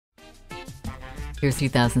Here's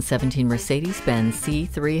 2017 Mercedes-Benz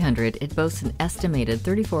C300. It boasts an estimated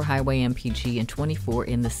 34 highway MPG and 24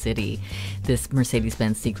 in the city. This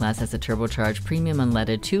Mercedes-Benz C-Class has a turbocharged premium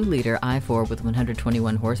unleaded 2-liter i4 with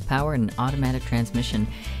 121 horsepower and an automatic transmission.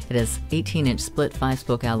 It has 18-inch split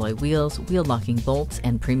 5-spoke alloy wheels, wheel locking bolts,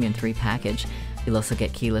 and premium 3 package. You'll also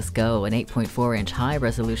get keyless go, an 8.4-inch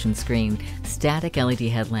high-resolution screen, static LED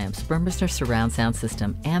headlamps, Burmester surround sound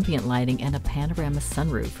system, ambient lighting, and a panorama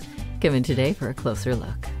sunroof. Come in today for a closer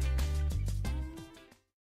look.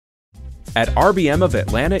 At RBM of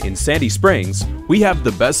Atlanta in Sandy Springs, we have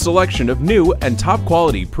the best selection of new and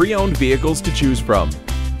top-quality pre-owned vehicles to choose from.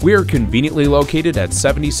 We are conveniently located at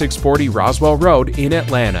 7640 Roswell Road in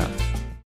Atlanta.